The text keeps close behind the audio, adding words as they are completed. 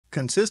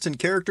Consistent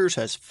characters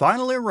has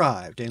finally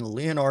arrived in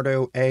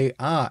Leonardo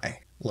AI.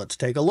 Let's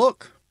take a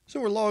look.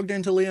 So we're logged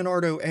into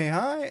Leonardo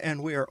AI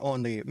and we are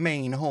on the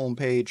main home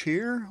page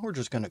here. We're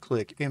just going to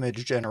click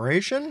image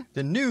generation.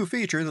 The new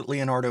feature that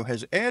Leonardo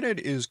has added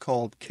is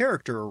called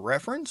character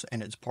reference,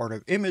 and it's part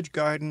of image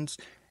guidance.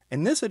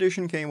 And this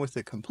edition came with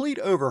the complete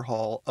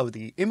overhaul of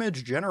the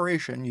image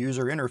generation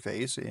user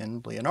interface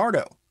in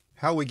Leonardo.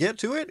 How we get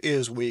to it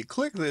is we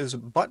click this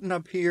button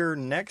up here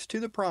next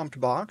to the prompt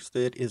box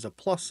that is a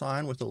plus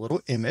sign with a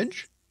little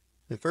image.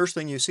 The first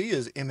thing you see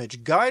is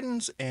image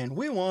guidance, and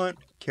we want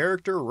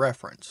character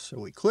reference. So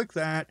we click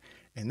that,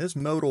 and this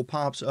modal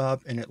pops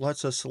up, and it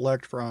lets us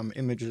select from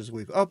images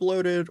we've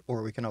uploaded,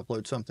 or we can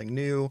upload something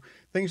new,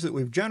 things that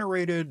we've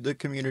generated, the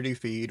community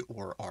feed,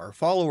 or our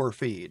follower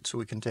feed. So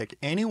we can take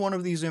any one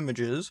of these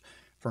images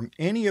from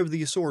any of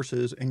these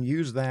sources and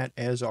use that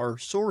as our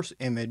source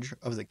image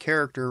of the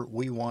character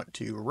we want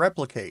to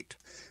replicate.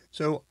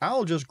 So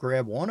I'll just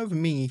grab one of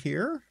me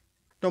here.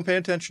 Don't pay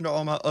attention to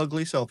all my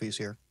ugly selfies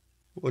here.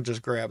 We'll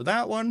just grab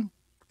that one.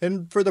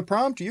 And for the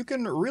prompt, you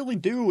can really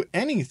do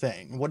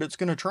anything. What it's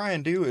going to try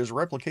and do is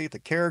replicate the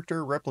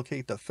character,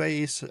 replicate the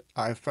face.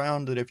 I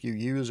found that if you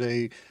use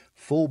a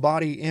full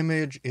body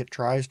image, it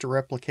tries to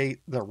replicate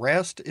the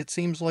rest, it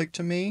seems like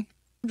to me.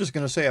 I'm just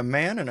going to say a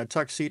man in a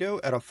tuxedo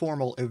at a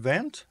formal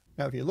event.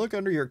 Now, if you look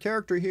under your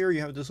character here,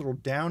 you have this little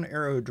down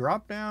arrow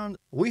drop down.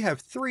 We have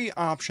three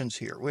options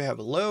here. We have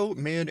low,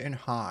 mid, and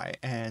high,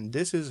 and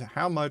this is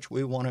how much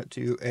we want it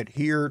to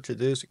adhere to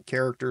this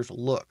character's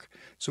look.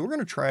 So we're going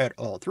to try it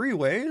all three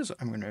ways.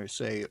 I'm going to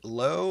say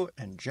low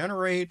and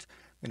generate.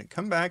 I'm going to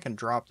come back and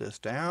drop this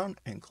down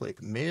and click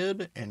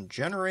mid and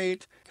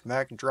generate. Come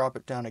back and drop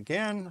it down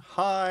again,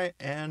 high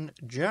and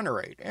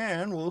generate.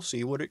 And we'll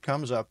see what it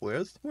comes up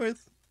with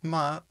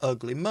my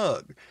ugly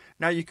mug.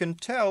 Now you can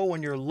tell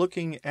when you're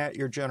looking at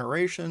your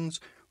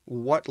generations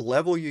what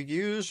level you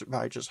use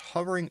by just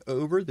hovering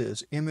over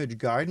this image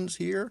guidance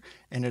here,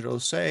 and it'll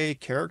say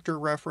character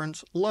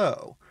reference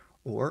low,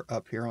 or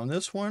up here on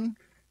this one,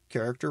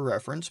 character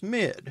reference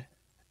mid,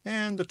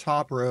 and the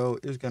top row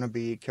is going to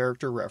be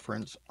character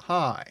reference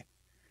high.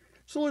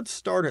 So let's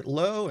start at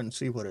low and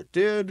see what it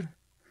did.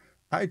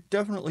 I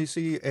definitely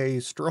see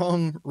a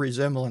strong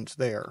resemblance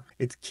there.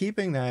 It's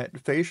keeping that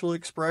facial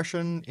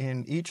expression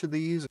in each of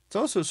these. It's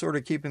also sort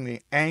of keeping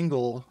the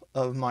angle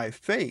of my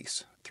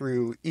face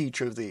through each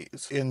of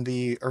these. In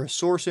the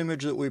source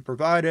image that we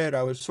provided,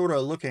 I was sort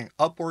of looking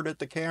upward at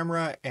the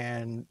camera,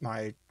 and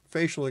my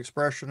facial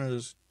expression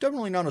is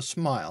definitely not a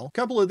smile. A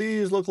couple of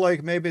these look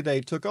like maybe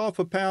they took off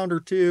a pound or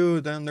two.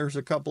 Then there's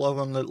a couple of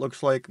them that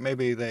looks like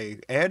maybe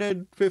they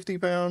added 50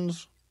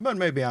 pounds. But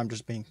maybe I'm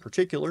just being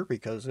particular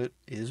because it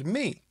is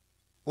me.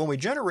 When we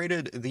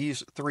generated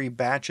these three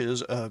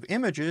batches of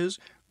images,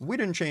 we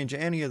didn't change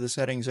any of the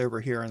settings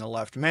over here in the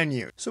left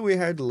menu. So we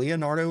had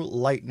Leonardo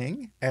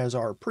Lightning as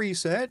our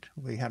preset.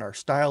 We had our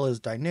style as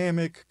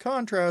dynamic,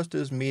 contrast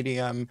as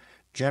medium,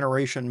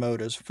 generation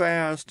mode as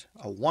fast,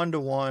 a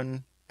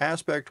 1:1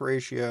 aspect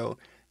ratio,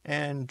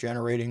 and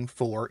generating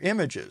 4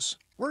 images.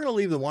 We're going to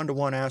leave the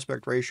 1:1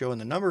 aspect ratio and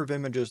the number of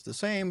images the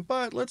same,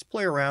 but let's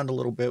play around a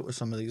little bit with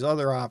some of these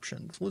other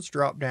options. Let's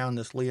drop down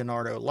this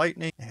Leonardo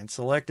Lightning and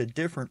select a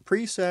different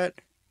preset.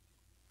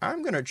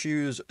 I'm going to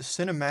choose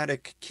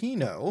Cinematic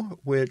Kino,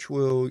 which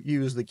will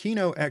use the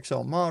Kino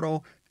XL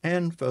model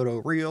and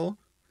photoreal.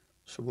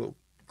 So we'll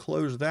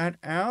close that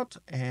out,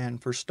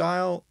 and for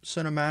style,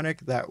 cinematic,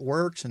 that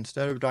works.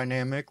 Instead of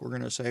dynamic, we're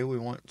going to say we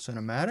want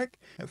cinematic.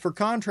 And for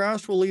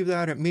contrast, we'll leave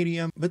that at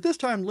medium, but this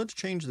time let's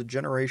change the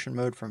generation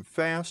mode from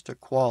fast to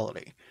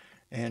quality.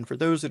 And for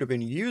those that have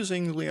been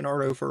using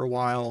Leonardo for a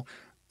while,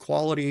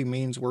 quality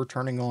means we're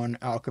turning on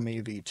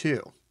Alchemy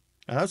V2.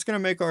 Now that's going to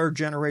make our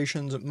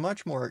generations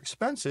much more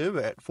expensive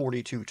at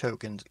 42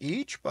 tokens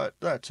each, but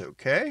that's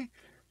okay.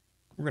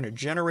 We're going to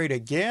generate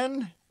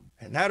again,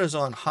 and that is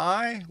on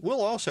high.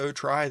 We'll also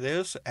try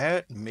this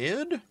at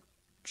mid,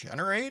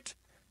 generate,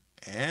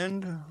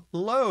 and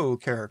low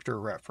character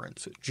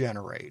reference,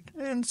 generate,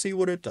 and see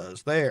what it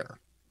does there.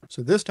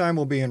 So this time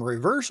we'll be in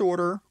reverse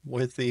order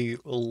with the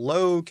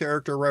low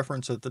character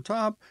reference at the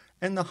top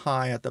and the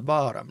high at the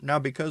bottom. Now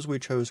because we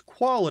chose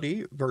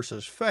quality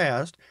versus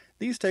fast,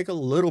 these take a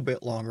little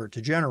bit longer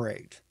to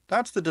generate.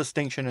 That's the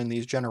distinction in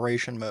these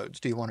generation modes.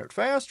 Do you want it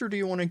fast or do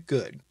you want it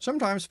good?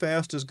 Sometimes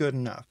fast is good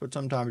enough, but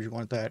sometimes you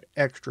want that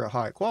extra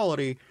high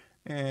quality,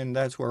 and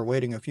that's where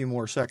waiting a few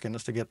more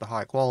seconds to get the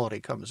high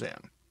quality comes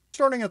in.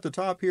 Starting at the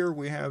top here,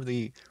 we have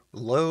the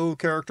low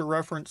character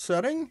reference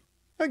setting.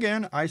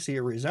 Again, I see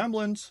a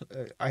resemblance.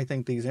 I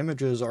think these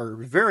images are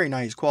very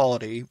nice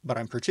quality, but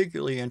I'm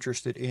particularly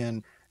interested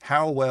in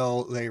how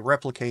well they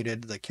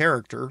replicated the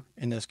character,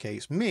 in this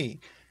case me.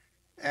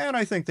 And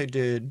I think they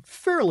did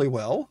fairly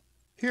well.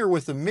 Here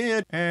with the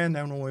mid, and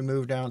then when we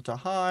move down to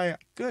high,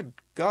 good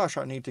gosh,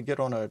 I need to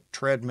get on a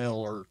treadmill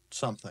or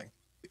something.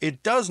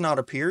 It does not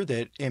appear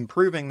that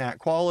improving that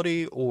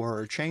quality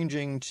or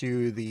changing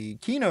to the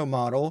Kino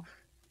model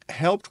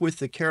helped with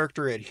the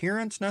character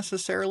adherence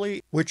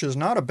necessarily, which is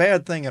not a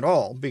bad thing at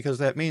all, because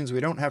that means we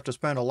don't have to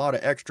spend a lot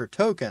of extra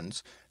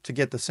tokens to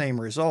get the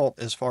same result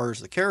as far as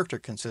the character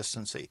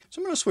consistency. So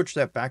I'm going to switch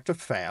that back to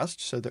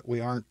fast so that we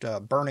aren't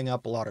burning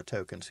up a lot of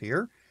tokens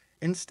here.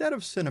 Instead of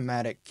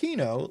cinematic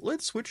Kino,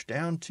 let's switch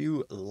down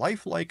to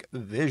lifelike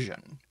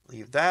vision.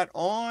 Leave that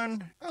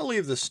on. I'll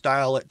leave the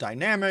style at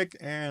dynamic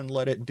and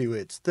let it do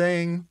its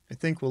thing. I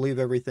think we'll leave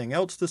everything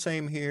else the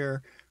same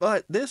here.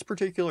 But this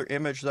particular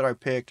image that I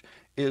picked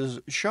is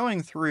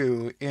showing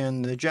through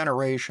in the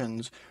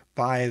generations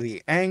by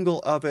the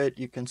angle of it.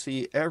 You can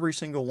see every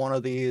single one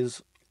of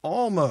these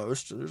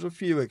almost, there's a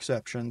few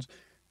exceptions,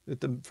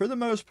 for the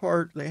most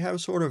part, they have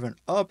sort of an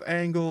up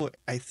angle.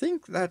 I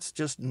think that's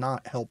just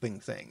not helping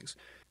things.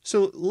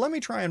 So let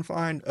me try and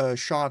find a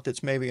shot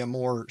that's maybe a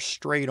more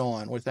straight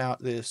on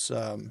without this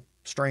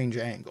strange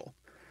angle.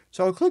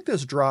 So I'll click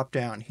this drop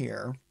down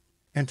here.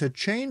 And to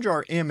change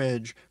our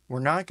image,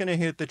 we're not going to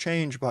hit the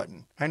change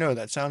button. I know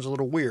that sounds a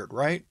little weird,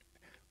 right?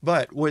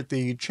 But what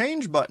the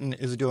change button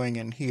is doing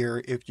in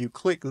here, if you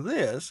click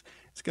this,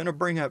 it's going to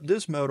bring up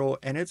this modal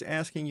and it's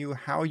asking you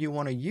how you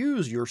want to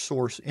use your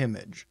source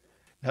image.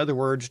 In other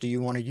words, do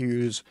you want to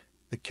use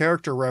the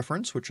character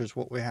reference, which is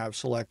what we have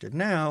selected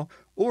now,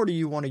 or do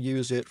you want to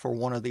use it for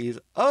one of these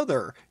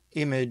other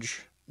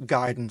image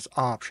guidance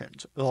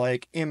options,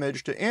 like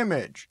image to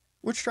image,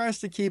 which tries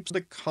to keep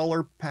the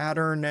color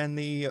pattern and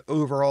the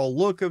overall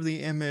look of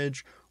the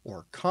image,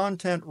 or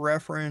content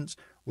reference,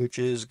 which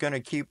is going to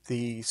keep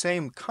the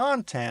same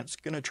contents,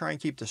 going to try and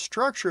keep the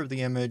structure of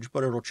the image,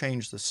 but it'll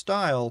change the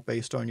style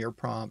based on your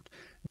prompt.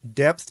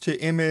 Depth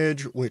to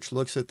image, which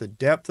looks at the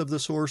depth of the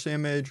source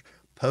image.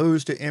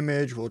 Pose to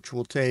image, which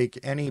will take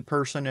any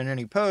person in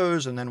any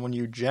pose, and then when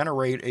you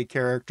generate a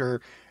character,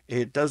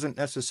 it doesn't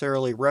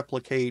necessarily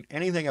replicate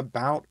anything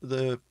about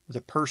the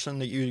person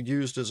that you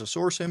used as a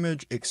source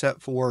image,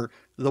 except for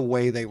the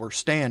way they were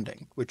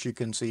standing, which you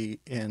can see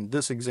in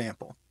this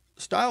example.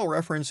 Style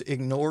reference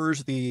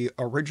ignores the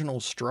original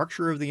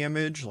structure of the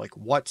image, like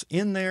what's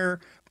in there,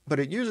 but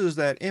it uses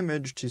that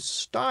image to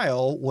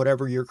style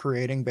whatever you're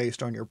creating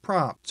based on your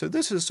prompt. So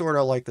this is sort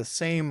of like the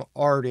same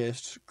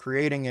artist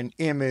creating an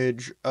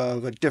image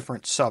of a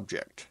different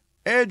subject.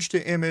 Edge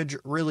to image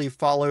really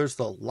follows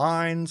the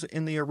lines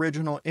in the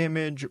original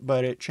image,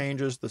 but it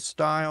changes the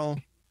style.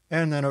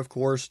 And then, of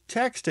course,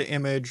 text to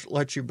image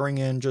lets you bring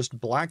in just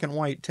black and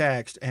white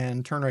text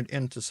and turn it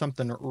into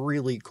something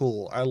really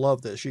cool. I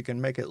love this. You can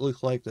make it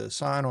look like the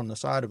sign on the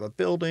side of a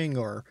building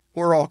or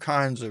all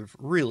kinds of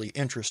really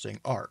interesting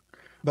art.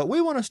 But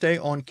we want to stay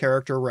on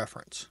character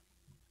reference.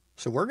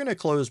 So we're going to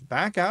close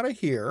back out of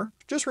here.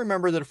 Just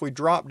remember that if we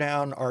drop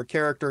down our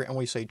character and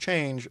we say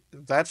change,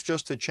 that's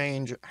just to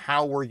change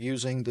how we're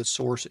using the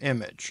source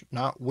image.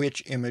 Not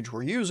which image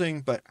we're using,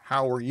 but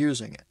how we're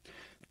using it.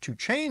 To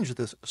change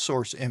this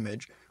source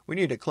image, we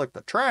need to click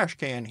the trash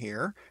can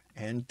here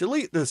and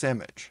delete this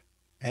image.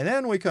 And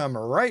then we come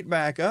right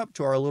back up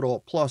to our little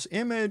plus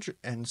image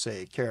and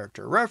say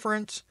character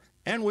reference,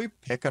 and we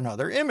pick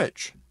another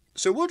image.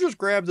 So we'll just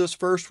grab this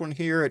first one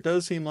here. It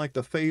does seem like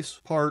the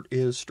face part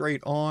is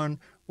straight on.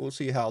 We'll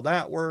see how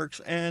that works.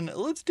 And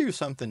let's do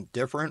something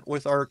different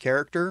with our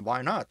character.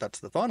 Why not? That's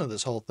the fun of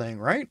this whole thing,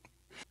 right?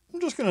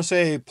 I'm just going to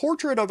say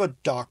portrait of a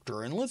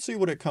doctor, and let's see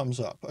what it comes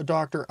up. A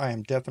doctor I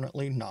am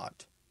definitely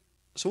not.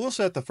 So we'll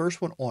set the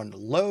first one on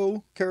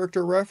low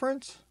character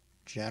reference,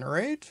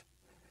 generate.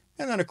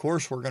 And then of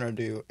course we're going to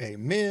do a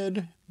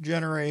mid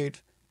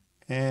generate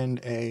and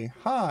a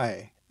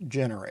high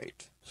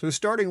generate. So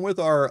starting with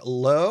our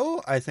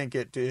low, I think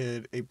it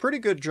did a pretty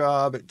good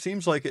job. It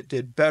seems like it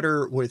did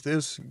better with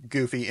this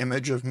goofy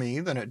image of me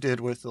than it did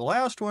with the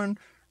last one.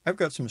 I've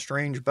got some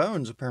strange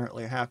bones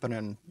apparently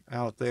happening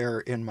out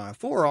there in my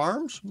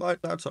forearms,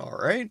 but that's all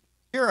right.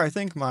 Here I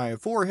think my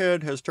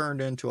forehead has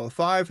turned into a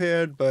 5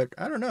 head, but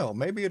I don't know,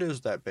 maybe it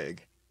is that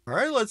big. All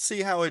right, let's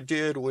see how it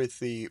did with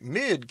the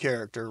mid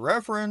character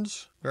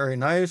reference. Very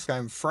nice,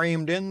 I'm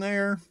framed in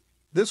there.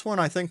 This one,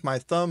 I think my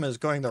thumb is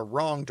going the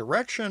wrong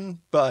direction,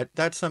 but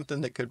that's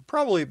something that could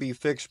probably be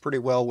fixed pretty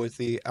well with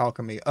the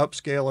Alchemy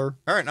Upscaler.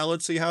 All right, now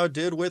let's see how it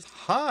did with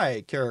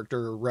high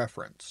character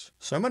reference.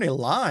 So many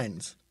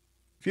lines.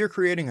 If you're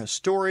creating a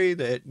story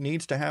that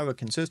needs to have a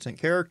consistent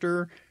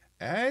character,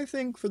 I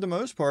think for the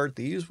most part,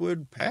 these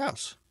would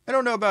pass. I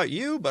don't know about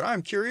you, but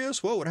I'm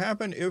curious what would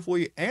happen if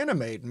we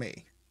animate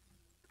me.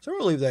 So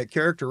we'll leave that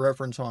character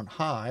reference on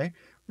high.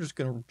 We're just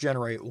going to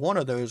generate one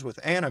of those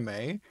with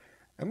anime.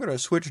 I'm going to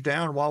switch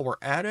down while we're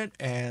at it,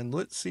 and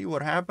let's see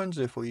what happens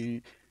if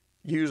we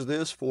use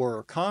this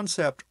for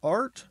concept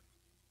art.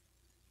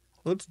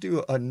 Let's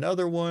do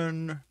another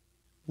one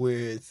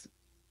with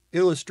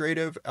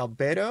illustrative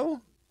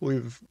albedo.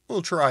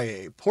 We'll try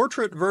a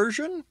portrait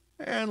version.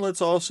 And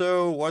let's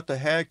also, what the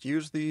heck,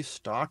 use the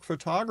stock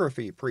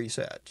photography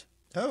preset.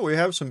 Oh, we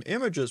have some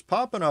images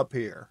popping up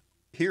here.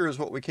 Here is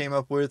what we came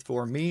up with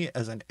for me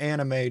as an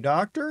anime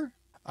doctor.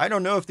 I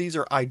don't know if these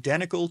are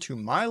identical to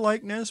my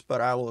likeness,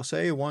 but I will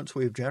say once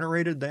we've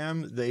generated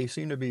them, they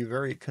seem to be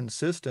very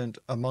consistent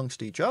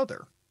amongst each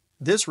other.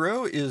 This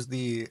row is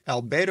the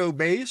albedo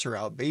base or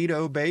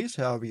albedo base,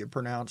 however you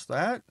pronounce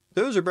that.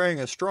 Those are bearing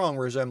a strong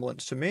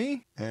resemblance to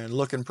me and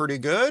looking pretty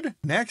good.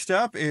 Next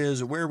up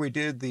is where we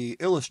did the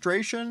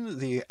illustration,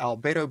 the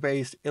albedo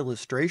based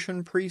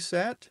illustration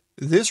preset.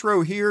 This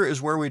row here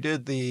is where we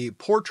did the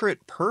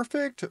portrait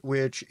perfect,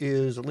 which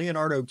is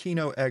Leonardo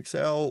Kino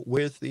XL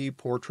with the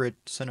portrait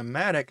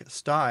cinematic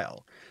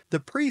style.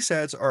 The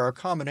presets are a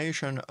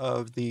combination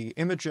of the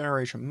image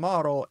generation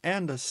model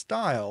and a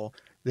style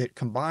that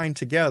combine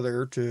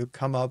together to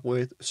come up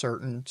with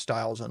certain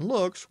styles and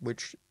looks,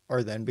 which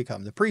are then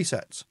become the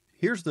presets.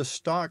 Here's the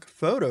stock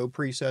photo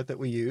preset that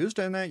we used,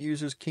 and that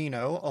uses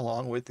Kino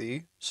along with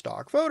the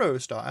stock photo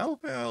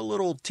style. A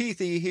little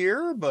teethy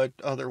here, but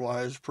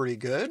otherwise pretty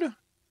good.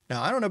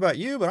 Now, I don't know about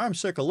you, but I'm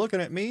sick of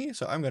looking at me,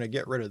 so I'm going to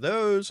get rid of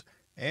those.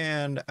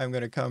 And I'm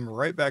going to come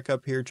right back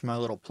up here to my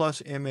little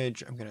plus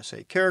image. I'm going to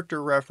say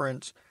character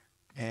reference.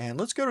 And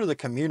let's go to the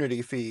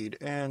community feed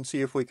and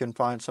see if we can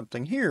find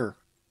something here.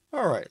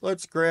 All right,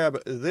 let's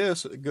grab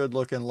this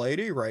good-looking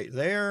lady right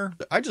there.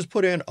 I just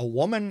put in a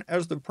woman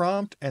as the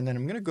prompt, and then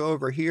I'm going to go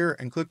over here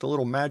and click the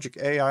little magic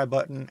AI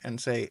button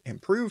and say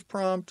improve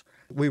prompt.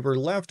 We were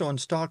left on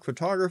stock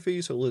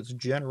photography, so let's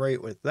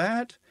generate with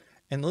that.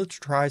 And let's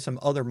try some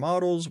other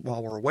models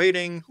while we're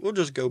waiting. We'll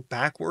just go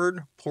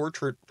backward,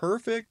 portrait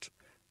perfect,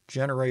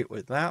 generate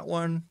with that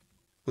one.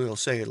 We'll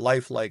say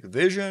lifelike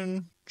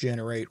vision,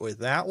 generate with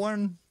that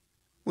one.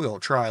 We'll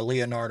try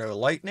Leonardo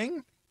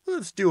lightning.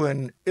 Let's do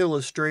an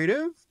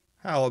illustrative.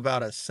 How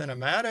about a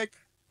cinematic?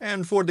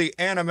 And for the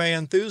anime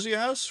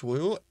enthusiasts,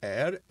 we'll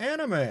add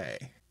anime.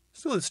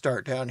 So let's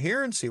start down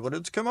here and see what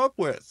it's come up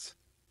with.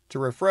 To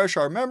refresh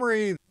our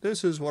memory,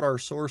 this is what our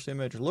source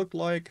image looked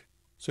like.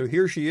 So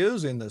here she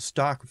is in the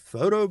stock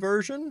photo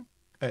version.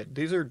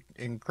 These are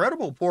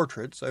incredible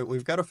portraits.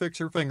 We've got to fix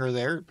her finger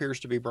there. It appears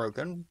to be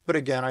broken. But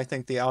again, I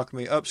think the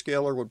Alchemy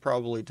upscaler would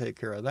probably take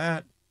care of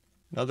that.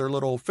 Another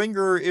little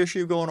finger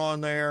issue going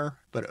on there,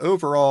 but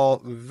overall,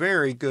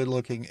 very good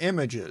looking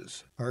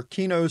images. Our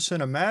Kino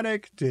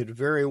Cinematic did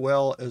very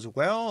well as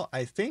well.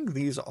 I think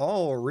these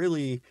all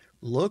really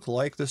look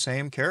like the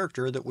same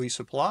character that we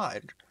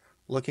supplied.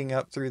 Looking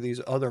up through these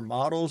other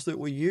models that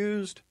we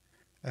used,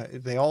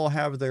 they all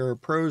have their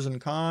pros and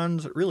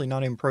cons, really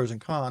not even pros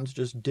and cons,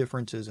 just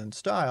differences in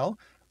style,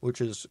 which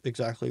is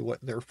exactly what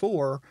they're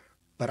for.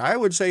 But I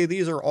would say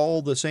these are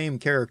all the same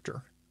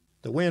character.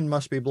 The wind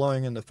must be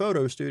blowing in the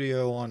photo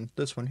studio on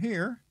this one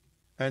here.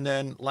 And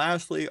then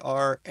lastly,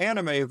 our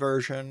anime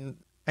version.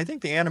 I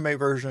think the anime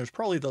version is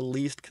probably the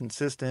least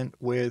consistent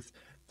with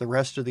the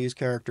rest of these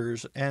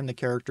characters and the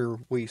character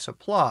we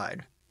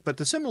supplied. But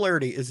the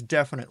similarity is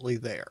definitely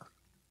there.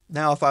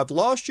 Now, if I've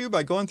lost you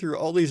by going through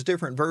all these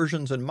different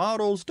versions and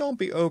models, don't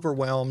be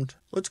overwhelmed.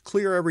 Let's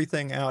clear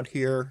everything out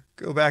here.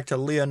 Go back to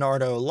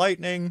Leonardo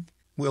Lightning.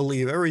 We'll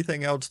leave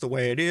everything else the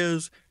way it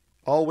is.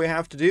 All we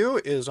have to do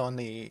is on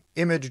the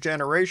image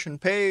generation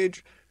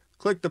page,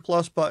 click the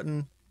plus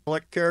button,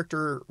 select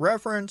character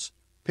reference,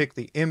 pick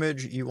the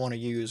image you want to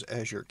use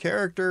as your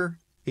character,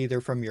 either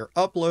from your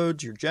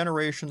uploads, your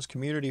generations,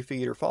 community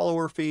feed, or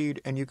follower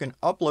feed, and you can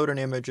upload an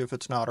image if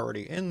it's not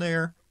already in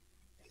there.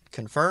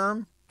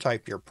 Confirm,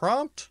 type your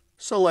prompt,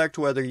 select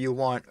whether you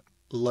want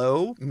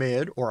low,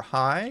 mid, or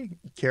high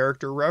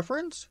character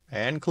reference,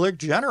 and click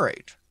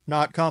generate.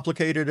 Not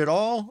complicated at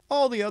all.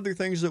 All the other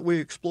things that we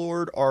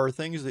explored are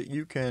things that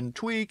you can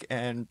tweak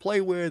and play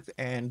with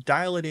and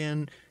dial it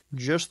in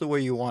just the way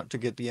you want to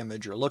get the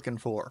image you're looking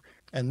for.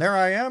 And there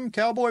I am,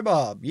 Cowboy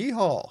Bob.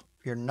 Yeehaw!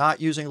 If you're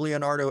not using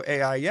Leonardo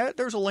AI yet,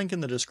 there's a link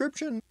in the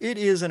description. It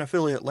is an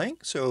affiliate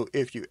link, so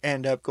if you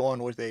end up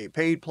going with a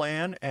paid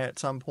plan at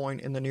some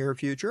point in the near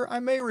future, I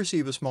may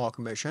receive a small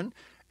commission,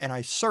 and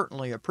I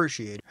certainly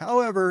appreciate it.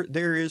 However,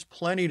 there is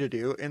plenty to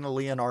do in the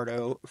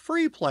Leonardo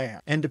free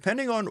plan. And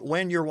depending on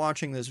when you're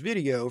watching this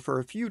video, for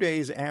a few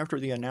days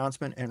after the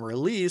announcement and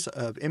release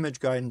of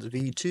Image Guidance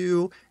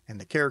V2 and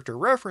the character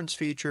reference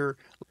feature,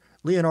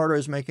 Leonardo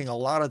is making a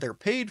lot of their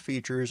paid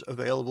features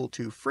available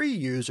to free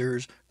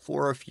users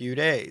for a few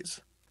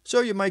days. So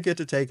you might get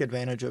to take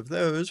advantage of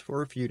those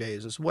for a few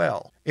days as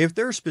well. If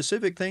there's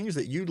specific things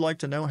that you'd like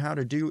to know how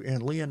to do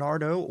in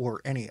Leonardo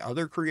or any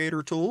other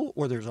creator tool,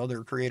 or there's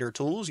other creator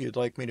tools you'd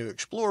like me to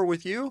explore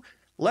with you,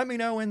 let me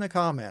know in the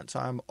comments.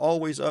 I'm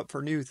always up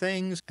for new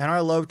things, and I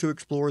love to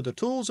explore the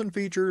tools and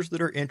features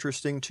that are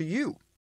interesting to you.